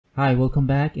Hi, welcome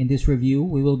back. In this review,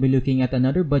 we will be looking at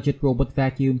another budget robot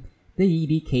vacuum, the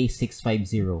Yeedi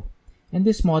K650. And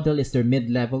this model is their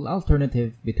mid-level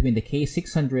alternative between the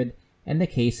K600 and the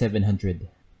K700.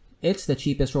 It's the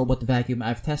cheapest robot vacuum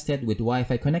I've tested with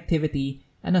Wi-Fi connectivity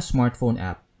and a smartphone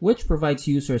app, which provides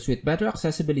users with better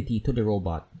accessibility to the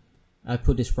robot. I've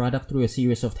put this product through a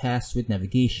series of tests with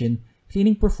navigation,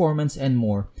 cleaning performance, and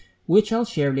more, which I'll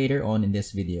share later on in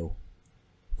this video.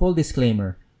 Full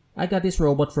disclaimer, I got this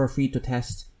robot for free to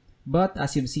test, but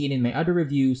as you've seen in my other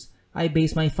reviews, I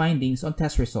base my findings on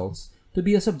test results to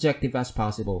be as objective as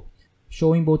possible,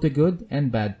 showing both the good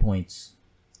and bad points.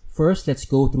 First, let's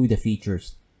go through the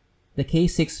features. The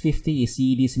K650 is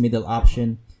Yeedi's middle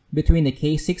option between the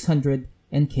K600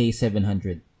 and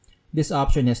K700. This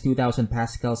option has 2000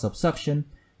 pascals of suction,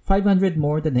 500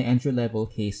 more than the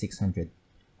entry-level K600.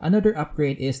 Another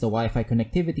upgrade is the Wi-Fi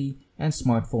connectivity and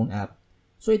smartphone app,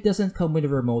 so it doesn't come with a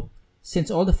remote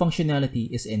since all the functionality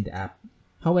is in the app.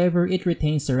 However, it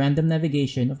retains the random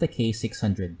navigation of the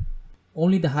K600.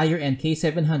 Only the higher-end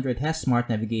K700 has smart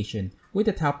navigation with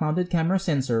a top-mounted camera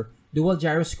sensor, dual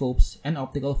gyroscopes, and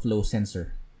optical flow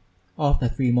sensor. Of the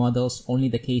three models, only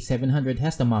the K700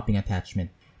 has the mopping attachment.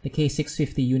 The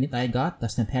K650 unit I got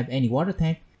does not have any water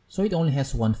tank, so it only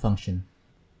has one function.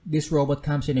 This robot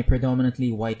comes in a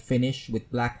predominantly white finish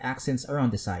with black accents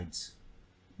around the sides.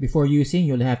 Before using,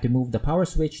 you'll have to move the power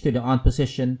switch to the on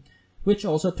position, which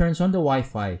also turns on the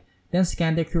Wi-Fi, then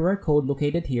scan the QR code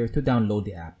located here to download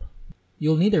the app.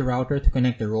 You'll need a router to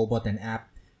connect the robot and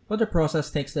app, but the process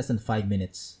takes less than 5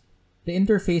 minutes. The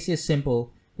interface is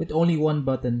simple, with only one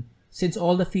button, since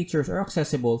all the features are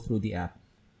accessible through the app.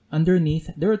 Underneath,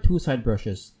 there are two side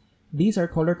brushes. These are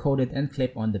color-coded and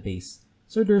clip on the base,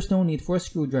 so there's no need for a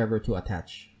screwdriver to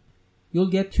attach. You'll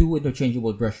get two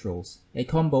interchangeable brush rolls, a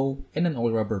combo, and an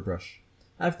all-rubber brush.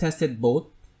 I've tested both,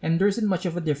 and there isn't much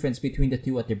of a difference between the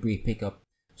two at debris pickup,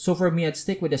 so for me I'd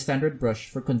stick with a standard brush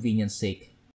for convenience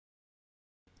sake.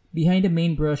 Behind the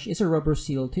main brush is a rubber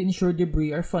seal to ensure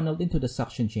debris are funneled into the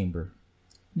suction chamber.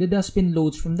 The dustbin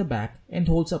loads from the back and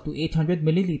holds up to 800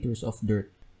 milliliters of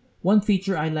dirt. One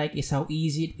feature I like is how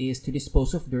easy it is to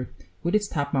dispose of dirt with its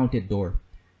top-mounted door.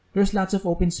 There's lots of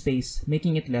open space,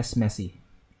 making it less messy.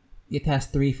 It has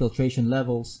 3 filtration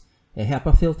levels, a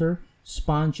HEPA filter,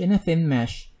 sponge, and a thin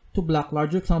mesh to block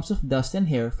larger clumps of dust and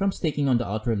hair from sticking on the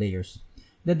outer layers.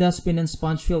 The dustbin and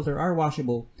sponge filter are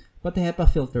washable, but the HEPA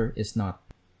filter is not.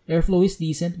 Airflow is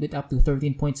decent with up to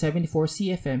 13.74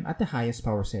 CFM at the highest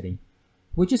power setting,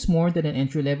 which is more than an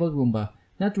entry-level Roomba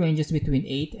that ranges between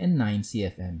 8 and 9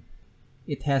 CFM.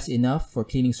 It has enough for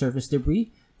cleaning surface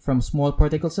debris from small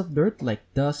particles of dirt like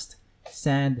dust,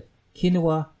 sand,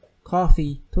 quinoa,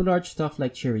 coffee, to large stuff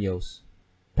like Cheerios.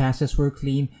 Passes were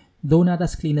clean, though not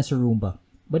as clean as a Roomba,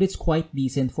 but it's quite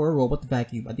decent for a robot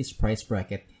vacuum at this price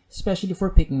bracket, especially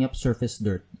for picking up surface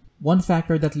dirt. One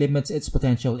factor that limits its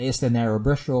potential is the narrow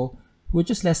brush roll, which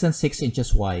is less than 6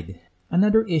 inches wide.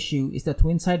 Another issue is the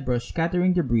twin side brush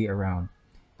scattering debris around.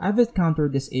 I've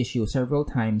encountered this issue several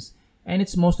times, and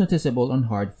it's most noticeable on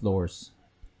hard floors.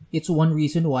 It's one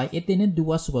reason why it didn't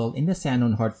do as well in the sand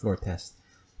on hard floor test,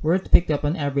 where it picked up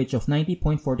an average of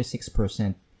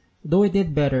 90.46%, though it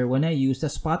did better when I used the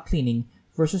spot cleaning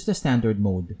versus the standard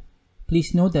mode.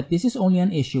 Please note that this is only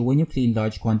an issue when you clean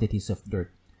large quantities of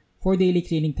dirt. For daily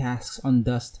cleaning tasks on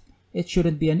dust, it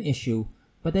shouldn't be an issue,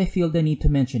 but I feel the need to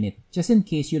mention it just in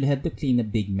case you'll have to clean a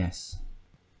big mess.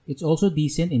 It's also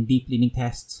decent in deep cleaning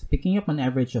tests, picking up an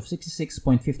average of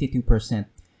 66.52%,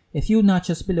 a few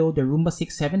notches below the Roomba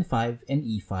 675 and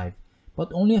E5, but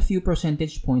only a few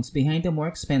percentage points behind the more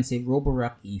expensive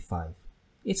Roborock E5.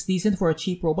 It's decent for a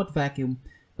cheap robot vacuum,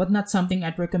 but not something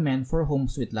I'd recommend for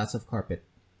homes with lots of carpet.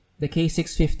 The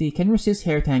K650 can resist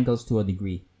hair tangles to a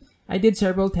degree. I did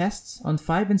several tests on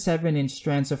 5 and 7 inch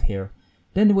strands of hair,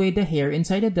 then weighed the hair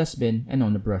inside the dustbin and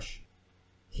on the brush.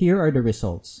 Here are the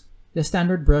results. The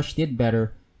standard brush did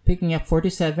better, picking up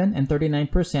 47 and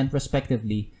 39%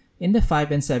 respectively in the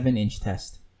 5 and 7 inch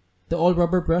test. The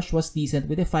all-rubber brush was decent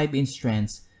with the 5 inch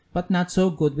strands, but not so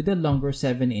good with the longer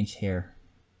 7 inch hair.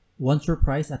 One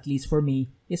surprise, at least for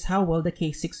me, is how well the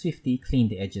K650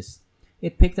 cleaned the edges.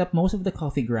 It picked up most of the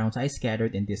coffee grounds I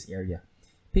scattered in this area,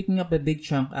 picking up a big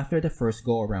chunk after the first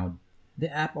go-around.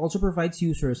 The app also provides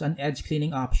users an edge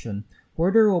cleaning option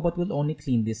where the robot will only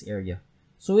clean this area,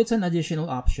 so it's an additional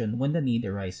option when the need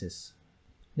arises.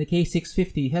 The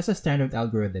K650 has a standard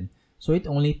algorithm, so it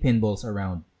only pinballs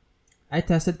around. I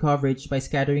tested coverage by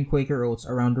scattering Quaker oats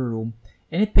around the room,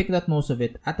 and it picked up most of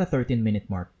it at the 13-minute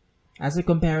mark. As a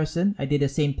comparison, I did the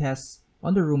same tests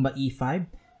on the Roomba E5,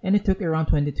 and it took around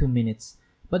 22 minutes,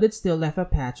 but it still left a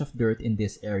patch of dirt in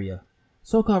this area.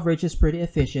 so coverage is pretty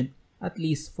efficient, at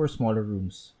least for smaller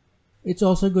rooms. It's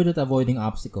also good at avoiding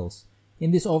obstacles.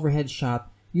 In this overhead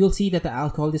shot, you'll see that the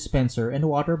alcohol dispenser and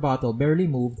water bottle barely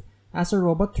moved as the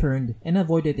robot turned and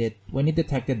avoided it when it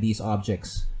detected these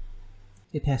objects.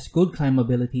 It has good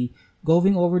climbability,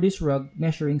 going over this rug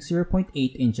measuring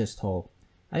 0.8 inches tall.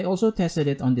 I also tested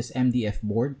it on this MDF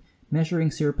board, measuring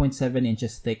 0.7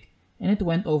 inches thick, and it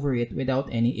went over it without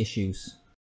any issues.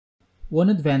 One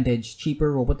advantage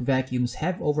cheaper robot vacuums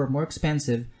have over more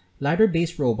expensive,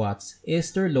 lighter-based robots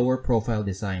is their lower profile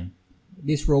design.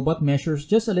 This robot measures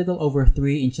just a little over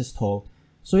 3 inches tall,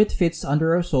 so it fits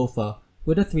under our sofa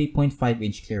with a 3.5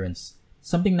 inch clearance,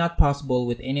 something not possible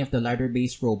with any of the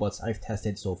lighter-based robots I've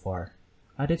tested so far.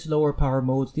 At its lower power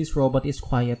modes, this robot is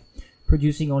quiet,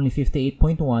 producing only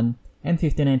 58.1 and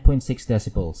 59.6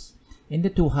 decibels. In the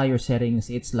two higher settings,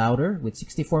 it's louder with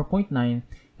 64.9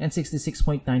 and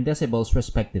 66.9 decibels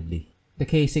respectively. The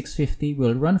K650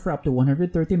 will run for up to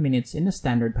 130 minutes in the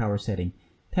standard power setting,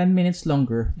 10 minutes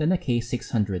longer than the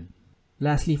K600.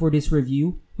 Lastly, for this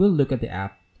review, we'll look at the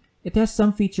app. It has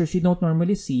some features you don't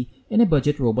normally see in a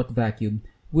budget robot vacuum,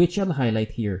 which I'll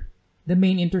highlight here. The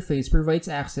main interface provides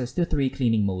access to 3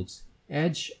 cleaning modes: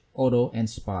 Edge, Auto, and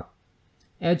Spot.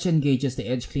 Edge engages the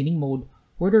edge cleaning mode,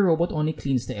 where the robot only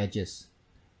cleans the edges.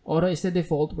 Auto is the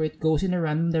default, where it goes in a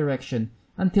random direction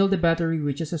until the battery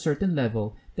reaches a certain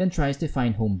level, then tries to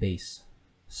find home base.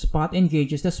 Spot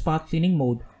engages the spot cleaning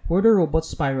mode, where the robot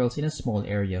spirals in a small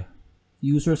area.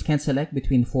 Users can select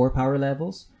between 4 power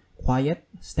levels: Quiet,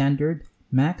 Standard,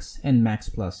 Max, and Max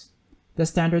Plus. The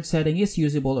standard setting is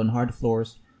usable on hard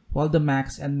floors, while the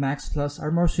Max and Max Plus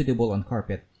are more suitable on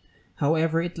carpet.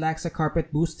 However, it lacks a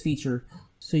carpet boost feature,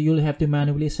 so you'll have to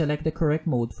manually select the correct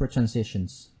mode for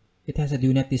transitions. It has a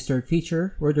Do Not Disturb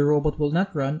feature, where the robot will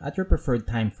not run at your preferred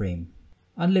time frame.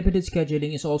 Unlimited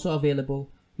scheduling is also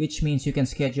available, which means you can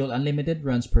schedule unlimited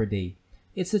runs per day.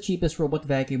 It's the cheapest robot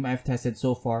vacuum I've tested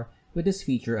so far with this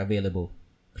feature available.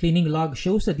 Cleaning log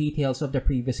shows the details of the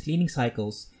previous cleaning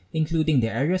cycles, including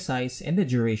the area size and the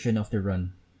duration of the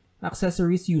run.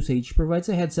 Accessories usage provides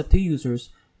a heads up to users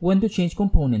when to change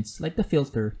components like the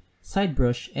filter, side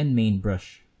brush, and main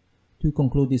brush. To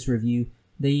conclude this review,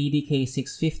 the Yeedi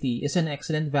K650 is an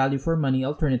excellent value for money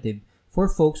alternative for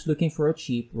folks looking for a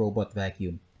cheap robot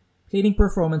vacuum. Cleaning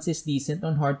performance is decent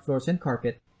on hard floors and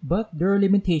carpet, but there are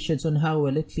limitations on how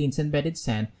well it cleans embedded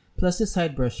sand plus the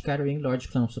side brush carrying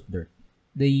large clumps of dirt.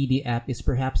 The Yeedi app is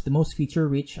perhaps the most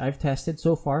feature-rich I've tested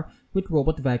so far with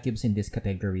robot vacuums in this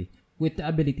category, with the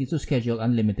ability to schedule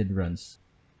unlimited runs.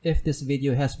 If this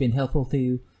video has been helpful to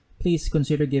you, please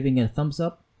consider giving it a thumbs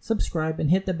up, subscribe, and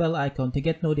hit the bell icon to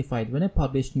get notified when I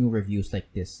publish new reviews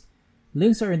like this.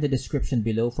 Links are in the description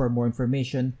below for more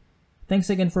information. Thanks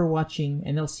again for watching,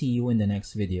 and I'll see you in the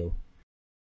next video.